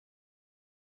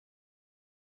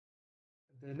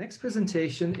The next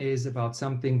presentation is about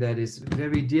something that is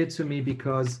very dear to me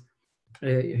because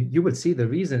you will see the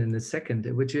reason in a second,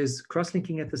 which is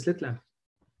cross-linking at the slit lamp.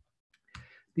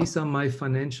 These are my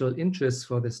financial interests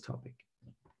for this topic.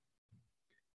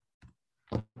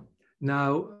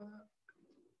 Now,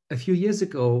 a few years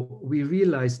ago, we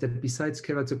realized that besides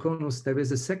keratoconus, there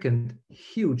is a second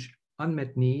huge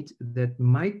unmet need that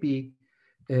might be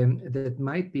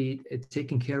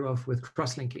taken care of with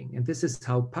cross-linking. And this is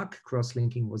how PAC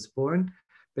cross-linking was born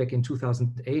back in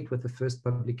 2008 with the first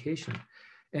publication.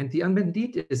 And the unmet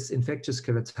need is infectious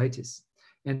keratitis.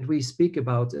 And we speak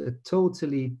about a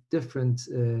totally different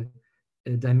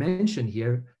dimension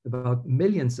here, about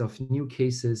millions of new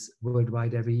cases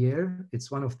worldwide every year.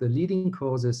 It's one of the leading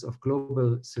causes of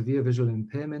global severe visual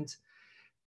impairment.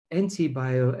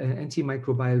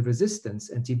 Antimicrobial resistance,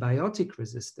 antibiotic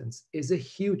resistance is a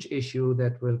huge issue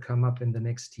that will come up in the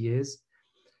next years.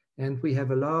 And we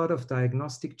have a lot of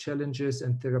diagnostic challenges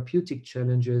and therapeutic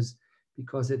challenges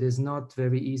because it is not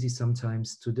very easy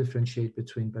sometimes to differentiate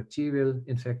between bacterial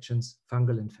infections,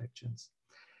 fungal infections.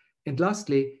 And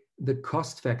lastly, the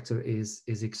cost factor is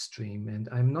extreme. And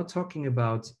I'm not talking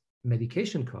about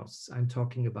medication costs, I'm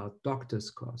talking about doctors'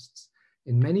 costs.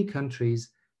 In many countries,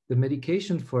 the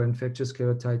medication for infectious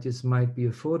keratitis might be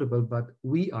affordable, but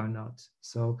we are not.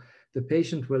 So the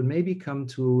patient will maybe come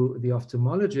to the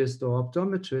ophthalmologist or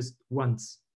optometrist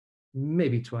once,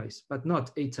 maybe twice, but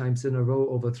not 8 times in a row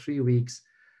over 3 weeks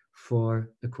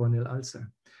for a corneal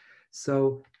ulcer.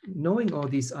 So knowing all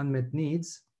these unmet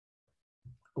needs,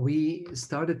 we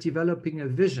started developing a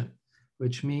vision,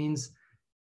 which means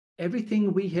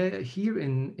everything we hear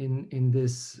in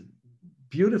this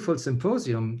beautiful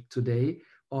symposium today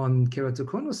on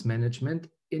keratoconus management,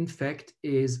 in fact,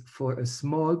 is for a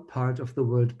small part of the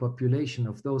world population,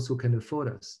 of those who can afford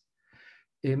us.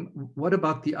 What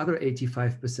about the other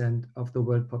 85% of the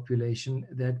world population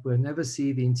that will never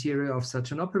see the interior of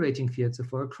such an operating theater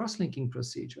for a cross-linking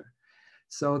procedure?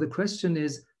 So the question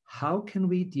is, how can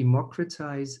we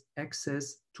democratize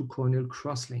access to corneal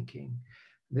cross-linking?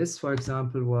 This, for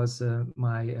example, was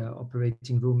my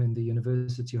operating room in the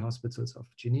University Hospitals of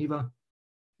Geneva.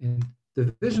 And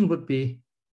the vision would be,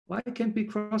 why can't we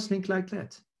cross-link like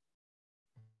that?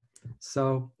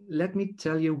 So let me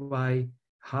tell you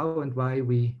how and why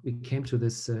we came to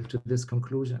this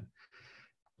conclusion.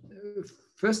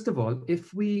 First of all,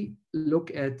 if we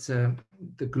look at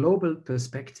the global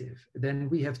perspective, then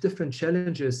we have different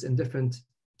challenges in different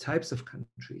types of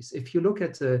countries. If you look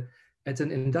at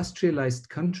an industrialized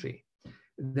country,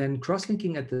 then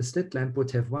cross-linking at the slit lamp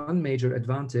would have one major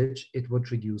advantage: it would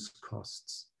reduce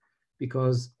costs.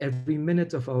 Because every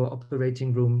minute of our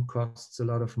operating room costs a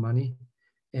lot of money,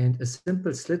 and a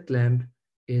simple slit lamp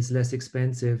is less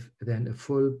expensive than a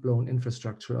full-blown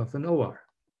infrastructure of an OR.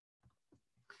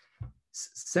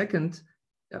 Second,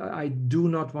 I do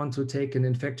not want to take an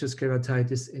infectious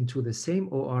keratitis into the same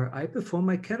OR I perform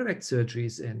my cataract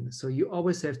surgeries in. So you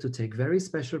always have to take very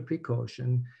special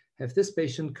precaution, have this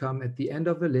patient come at the end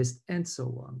of a list, and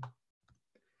so on.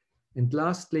 And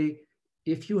lastly,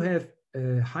 if you have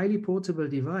a highly portable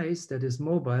device that is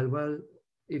mobile, well,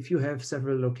 if you have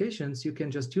several locations, you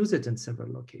can just use it in several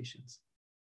locations.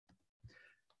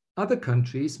 Other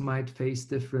countries might face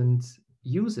different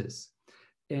uses.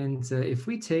 And if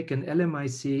we take an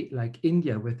LMIC like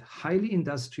India with highly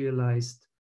industrialized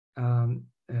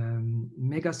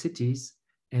mega cities,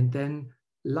 and then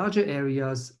larger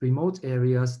areas, remote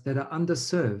areas that are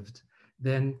underserved,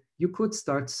 then you could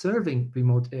start serving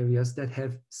remote areas that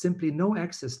have simply no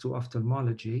access to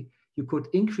ophthalmology. You could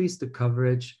increase the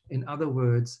coverage, in other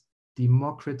words,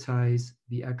 democratize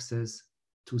the access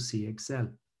to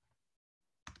CXL.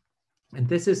 And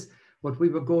this is what we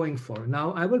were going for.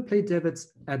 Now, I will play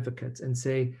devil's advocate and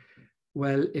say,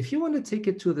 well, if you want to take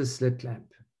it to the slit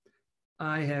lamp,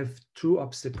 I have 2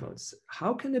 obstacles.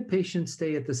 How can a patient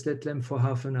stay at the slit lamp for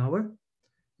half an hour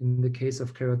in the case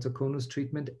of keratoconus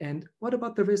treatment? And what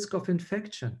about the risk of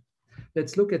infection?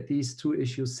 Let's look at these 2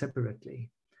 issues separately.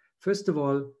 First of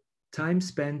all, time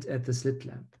spent at the slit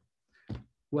lamp.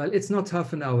 Well, it's not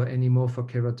half an hour anymore for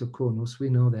keratoconus, we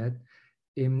know that.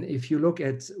 If you look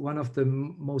at one of the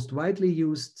most widely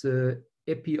used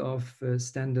epi-off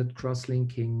standard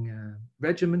cross-linking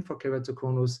regimen for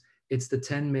keratoconus, it's the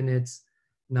 10 minutes,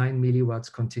 9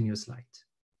 milliwatts continuous light.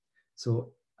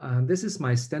 So this is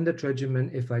my standard regimen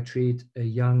if I treat a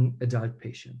young adult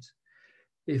patient.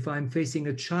 If I'm facing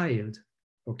a child,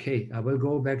 okay, I will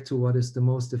go back to what is the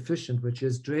most efficient, which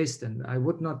is Dresden. I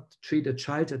would not treat a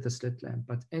child at the slit lamp,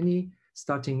 but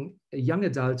starting a young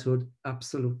adulthood,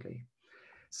 absolutely.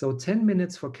 So 10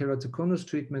 minutes for keratoconus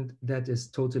treatment, that is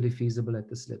totally feasible at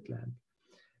the slit lamp.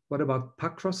 What about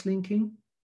PAC cross-linking?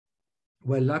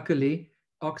 Well, luckily,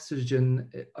 oxygen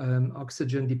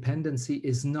dependency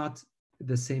is not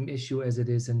the same issue as it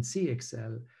is in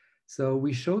CXL. So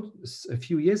we showed a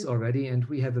few years already, and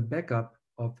we have a backup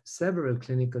of several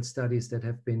clinical studies that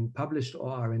have been published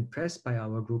or are in press by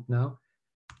our group now,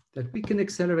 that we can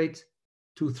accelerate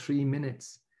to 3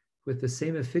 minutes with the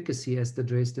same efficacy as the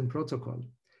Dresden protocol.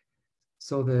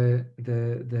 So the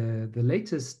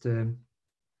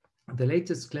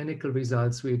latest clinical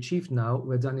results we achieved now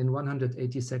were done in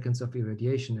 180 seconds of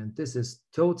irradiation, and this is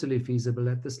totally feasible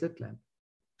at the slit lamp.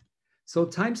 So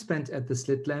time spent at the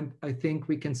slit lamp, I think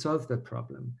we can solve that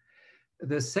problem.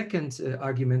 The second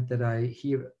argument that I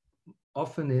hear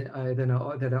often,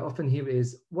 that I often hear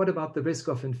is, what about the risk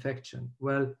of infection?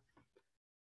 Well,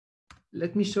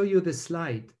 let me show you this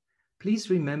slide. Please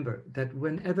remember that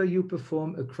whenever you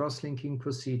perform a cross-linking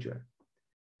procedure,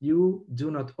 you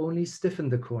do not only stiffen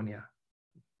the cornea,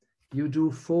 you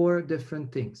do 4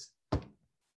 different things.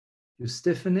 You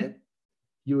stiffen it,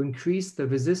 you increase the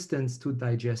resistance to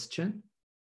digestion,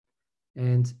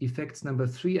 and effects number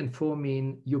 3 and 4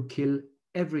 mean you kill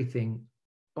everything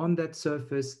on that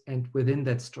surface and within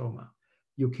that stroma.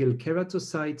 You kill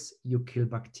keratocytes, you kill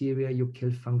bacteria, you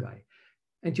kill fungi.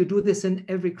 And you do this in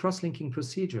every cross-linking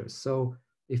procedure. So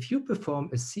if you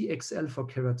perform a CXL for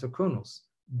keratoconus,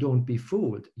 don't be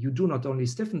fooled. You do not only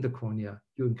stiffen the cornea,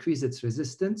 you increase its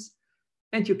resistance,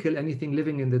 and you kill anything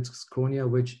living in the cornea,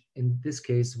 which in this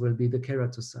case will be the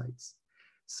keratocytes.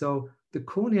 So the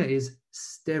cornea is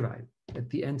sterile at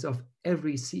the end of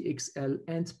every CXL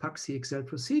and PAC CXL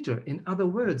procedure. In other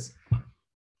words,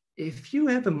 if you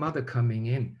have a mother coming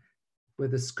in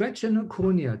with a scratch in her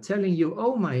cornea telling you,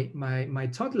 oh, my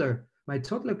toddler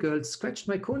girl scratched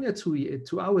my cornea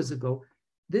 2 hours ago,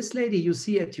 this lady you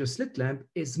see at your slit lamp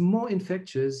is more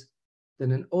infectious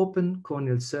than an open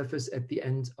corneal surface at the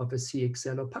end of a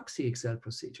CXL or PAC CXL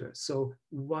procedure. So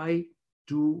why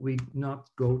do we not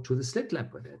go to the slit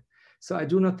lamp with it? So I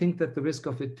do not think that the risk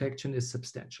of infection is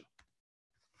substantial.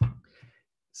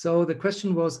 So the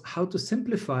question was how to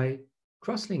simplify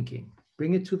cross-linking,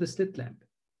 bring it to the slit lamp.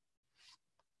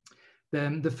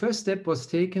 Then the first step was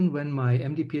taken when my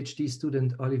MD PhD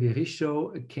student Olivier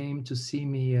Richaud came to see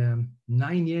me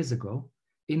 9 years ago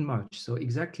in March, so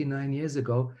exactly 9 years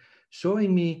ago,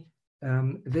 showing me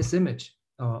this image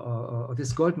or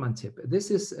this Goldmann tip.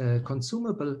 This is a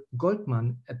consumable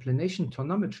Goldmann applanation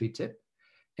tonometry tip,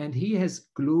 and he has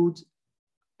glued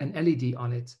an LED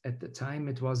on it. At the time,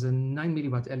 it was a 9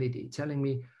 milliwatt LED, telling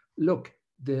me, look,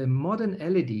 the modern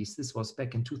LEDs, this was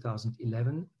back in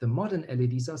 2011, the modern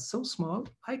LEDs are so small,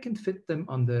 I can fit them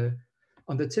on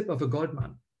the tip of a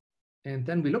Goldmann. And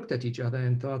then we looked at each other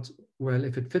and thought, well,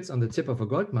 if it fits on the tip of a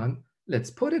Goldmann, let's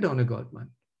put it on a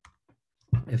Goldmann.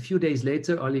 A few days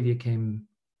later, Olivier came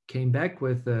back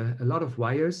with a lot of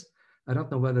wires. I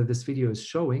don't know whether this video is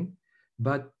showing,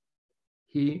 but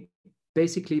he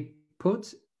basically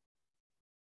put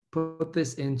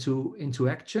this into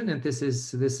action, and this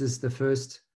is the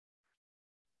first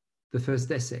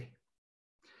essay.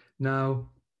 Now,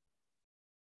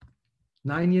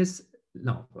 9 years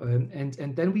no,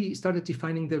 and then we started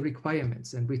defining the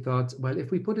requirements, and we thought, well, if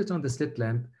we put it on the slit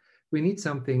lamp, we need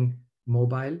something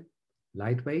mobile,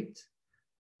 lightweight,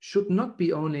 should not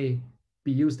be only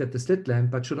be used at the slit lamp,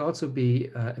 but should also be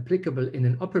applicable in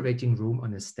an operating room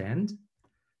on a stand,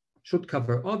 should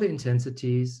cover all the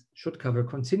intensities, should cover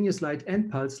continuous light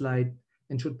and pulse light,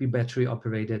 and should be battery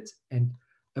operated, and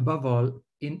above all,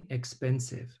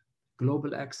 inexpensive,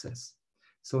 global access.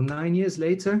 So 9 years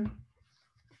later,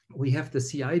 we have the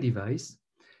CI device,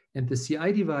 and the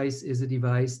CI device is a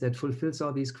device that fulfills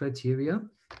all these criteria.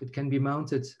 It can be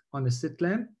mounted on a slit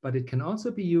lamp, but it can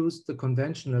also be used the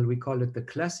conventional, we call it the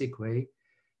classic way,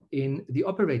 in the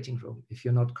operating room, if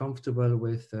you're not comfortable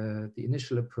with the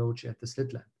initial approach at the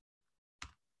slit lamp.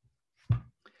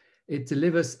 It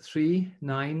delivers 3,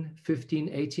 9, 15,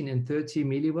 18, and 30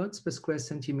 milliwatts per square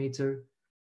centimeter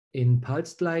in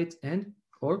pulsed light and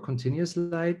or continuous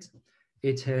light.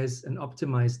 It has an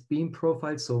optimized beam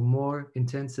profile, so more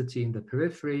intensity in the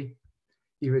periphery.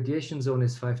 Irradiation zone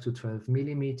is 5 to 12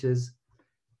 millimeters,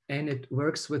 and it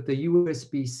works with the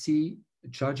USB-C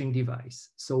charging device.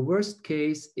 So worst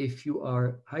case, if you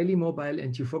are highly mobile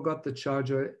and you forgot the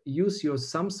charger, use your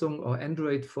Samsung or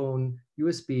Android phone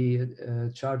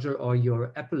USB charger or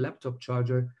your Apple laptop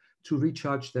charger to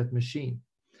recharge that machine.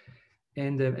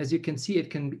 And as you can see,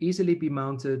 it can easily be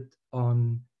mounted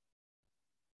on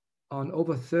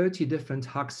over 30 different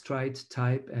Hug Stride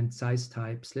type and size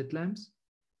type slit lamps,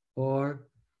 or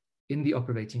in the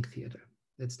operating theater.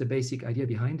 That's the basic idea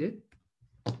behind it.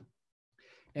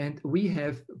 And we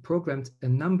have programmed a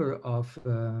number of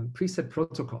preset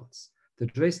protocols. The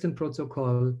Dresden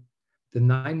protocol, the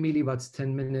 9 milliwatts,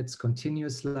 10 minutes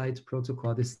continuous light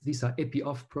protocol. These are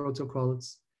epi-off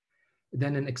protocols.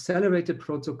 Then an accelerated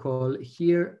protocol.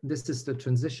 Here, this is the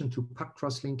transition to puck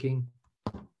cross-linking.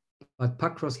 But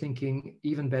puck cross-linking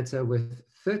even better with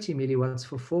 30 milliwatts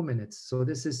for 4 minutes. So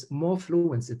this is more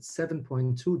fluence. It's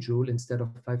 7.2 joule instead of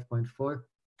 5.4.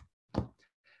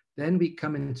 Then we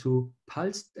come into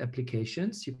pulsed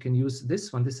applications. You can use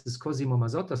this one. This is Cosimo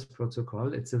Mazzotta's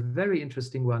protocol. It's a very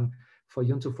interesting one for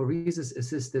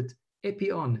iontophoresis-assisted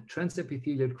epi-on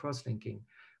transepithelial cross-linking.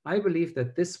 I believe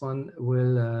that this one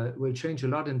will change a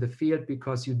lot in the field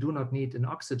because you do not need an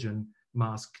oxygen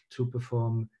mask to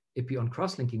perform epi-on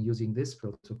cross-linking using this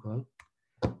protocol.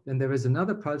 Then there is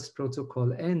another pulsed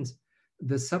protocol, and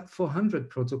the sub 400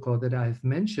 protocol that I have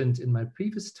mentioned in my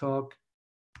previous talk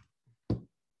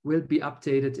will be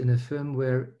updated in a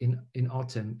firmware in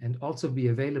autumn and also be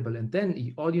available. And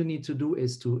then all you need to do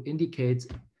is to indicate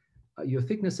your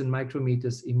thickness in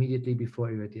micrometers immediately before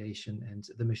irradiation, and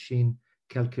the machine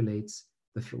calculates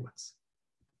the fluence.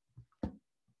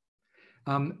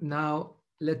 Now,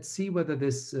 let's see whether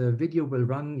this video will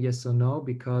run, yes or no,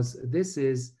 because this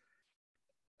is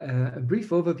a brief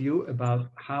overview about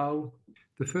how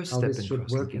the first step in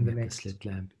cross-linking at the slit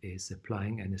lamp is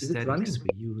applying anesthetics. We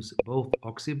use both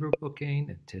oxybuprocaine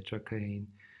and tetracaine,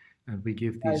 and we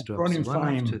give these drops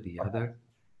one after the other,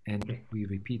 and we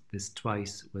repeat this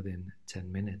twice within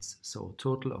 10 minutes. So a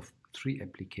total of 3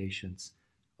 applications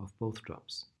of both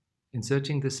drops.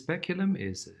 Inserting the speculum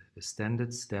is a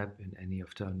standard step in any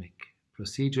ophthalmic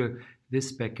procedure. This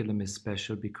speculum is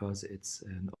special because it's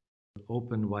an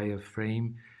open wire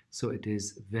frame, so it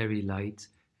is very light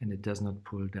and it does not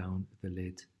pull down the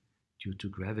lid due to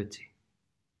gravity.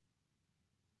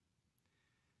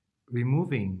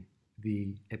 Removing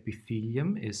the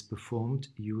epithelium is performed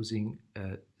using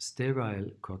a sterile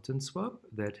cotton swab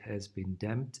that has been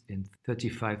damped in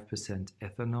 35%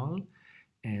 ethanol,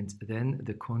 and then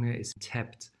the cornea is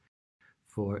tapped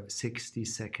for 60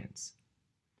 seconds.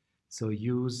 So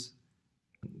use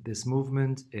this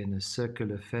movement in a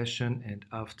circular fashion, and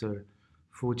after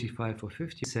 45 or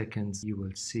 50 seconds, you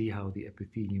will see how the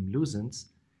epithelium loosens.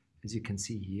 As you can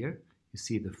see here, you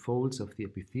see the folds of the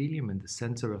epithelium in the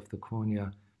center of the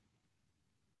cornea.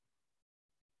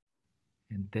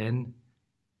 And then,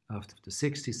 after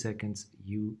 60 seconds,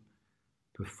 you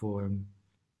perform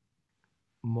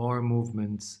more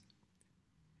movements.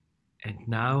 And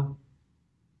now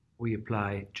we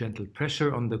apply gentle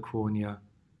pressure on the cornea.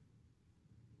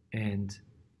 And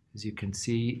as you can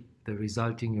see, the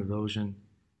resulting erosion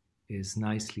is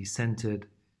nicely centered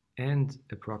and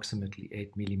approximately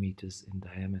 8 millimeters in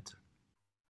diameter.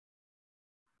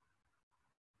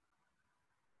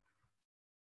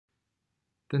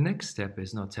 The next step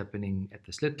is not happening at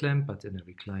the slit lamp, but in a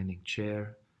reclining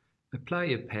chair. Apply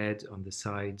a pad on the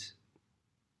side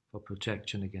for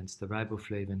protection against the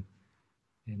riboflavin,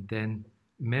 and then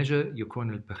measure your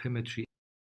corneal pachymetry.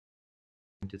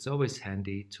 And it's always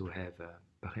handy to have a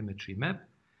pachymetry map,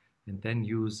 and then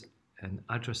use an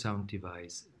ultrasound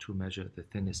device to measure the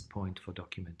thinnest point for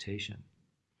documentation.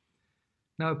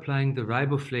 Now, applying the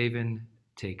riboflavin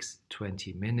takes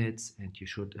 20 minutes, and you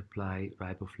should apply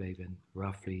riboflavin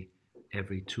roughly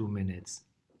every 2 minutes,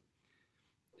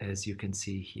 as you can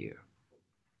see here.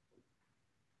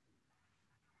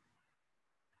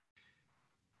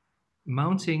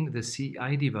 Mounting the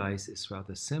CI device is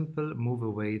rather simple. Move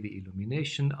away the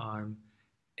illumination arm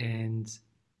and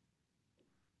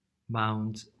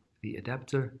mount the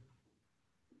adapter.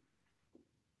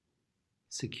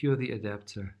 Secure the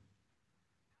adapter.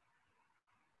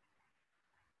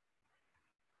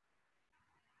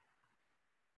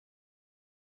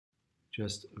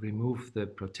 Just remove the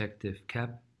protective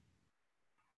cap.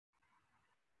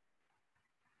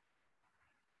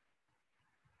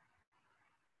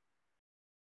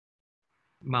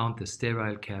 Mount the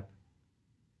sterile cap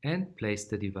and place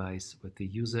the device with the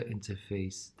user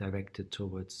interface directed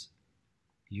towards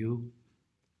you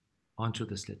onto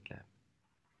the slit lamp.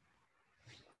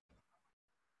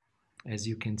 As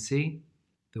you can see,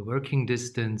 the working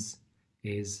distance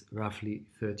is roughly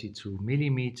 32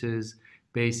 millimeters.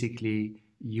 Basically,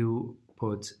 you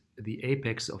put the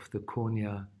apex of the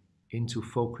cornea into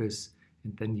focus,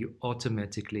 and then you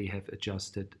automatically have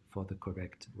adjusted for the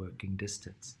correct working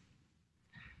distance.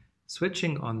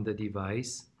 Switching on the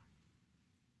device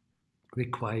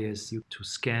requires you to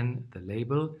scan the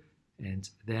label, and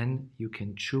then you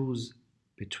can choose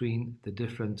between the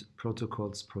different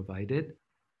protocols provided.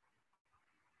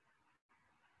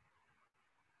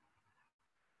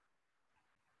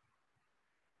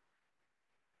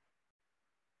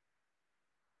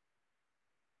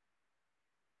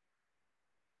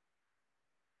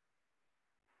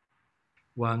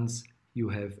 Once you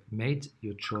have made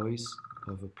your choice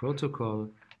of a protocol,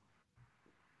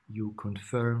 you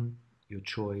confirm your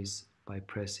choice by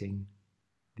pressing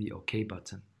the OK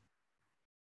button.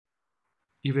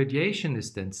 Irradiation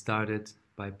is then started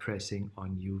by pressing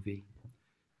on UV.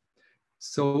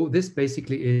 So this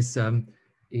basically is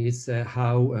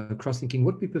how cross-linking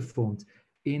would be performed.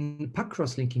 In PAC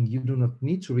cross-linking, you do not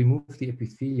need to remove the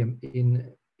epithelium. In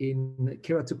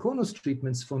keratoconus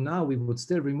treatments, for now, we would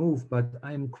still remove, but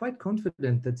I'm quite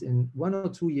confident that in 1 or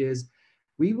 2 years,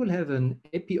 we will have an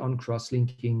epi-on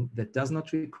cross-linking that does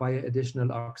not require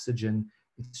additional oxygen.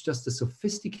 It's just a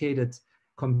sophisticated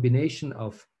combination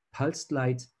of pulsed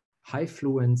light, high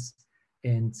fluence,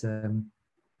 and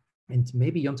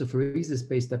maybe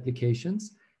iontophoresis-based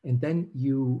applications. And then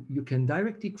you can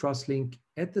directly cross-link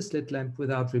at the slit lamp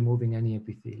without removing any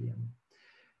epithelium.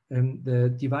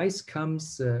 The device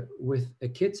comes with a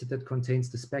kit that contains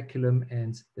the speculum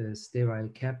and the sterile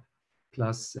cap,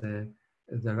 plus the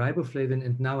riboflavin.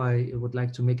 And now I would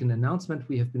like to make an announcement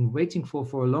we have been waiting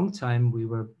for a long time. We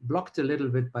were blocked a little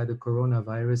bit by the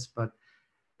coronavirus, but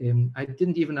I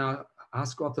didn't even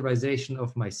ask authorization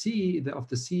of my CEO, of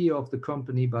the CEO of the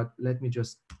company, but let me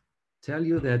just tell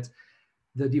you that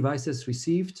the device has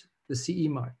received the CE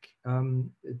mark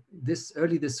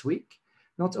early this week.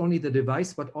 Not only the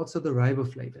device, but also the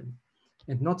riboflavin.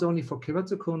 And not only for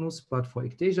keratoconus, but for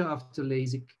ectasia after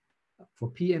LASIK, for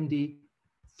PMD,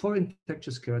 for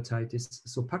infectious keratitis.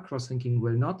 So PAC cross-linking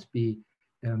will not be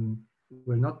an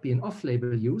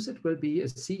off-label use. It will be a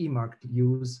CE marked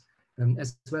use,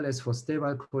 as well as for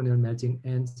sterile corneal melting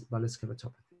and bullous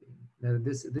keratopathy.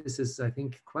 This is, I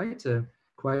think, quite a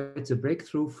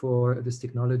breakthrough for this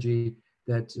technology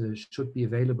that should be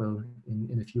available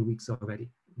in a few weeks already,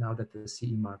 now that the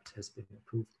CE mark has been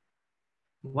approved.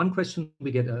 One question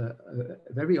we get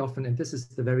very often, and this is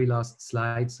the very last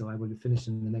slide, so I will finish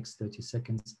in the next 30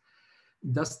 seconds.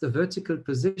 Does the vertical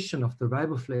position of the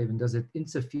riboflavin, does it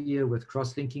interfere with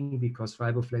cross-linking because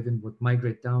riboflavin would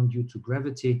migrate down due to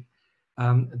gravity?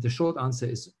 The short answer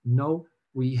is no.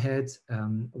 We had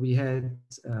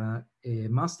a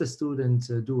master student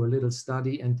do a little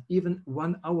study, and even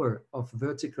 1 hour of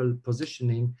vertical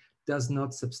positioning does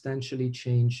not substantially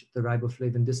change the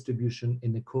riboflavin distribution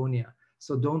in the cornea.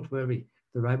 So don't worry,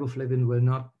 the riboflavin will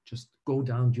not just go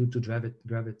down due to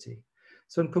gravity.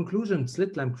 So in conclusion,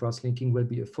 slit lamp cross-linking will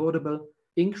be affordable,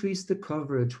 increase the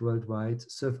coverage worldwide,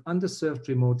 serve underserved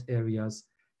remote areas,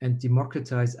 and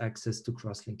democratize access to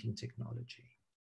cross-linking technology.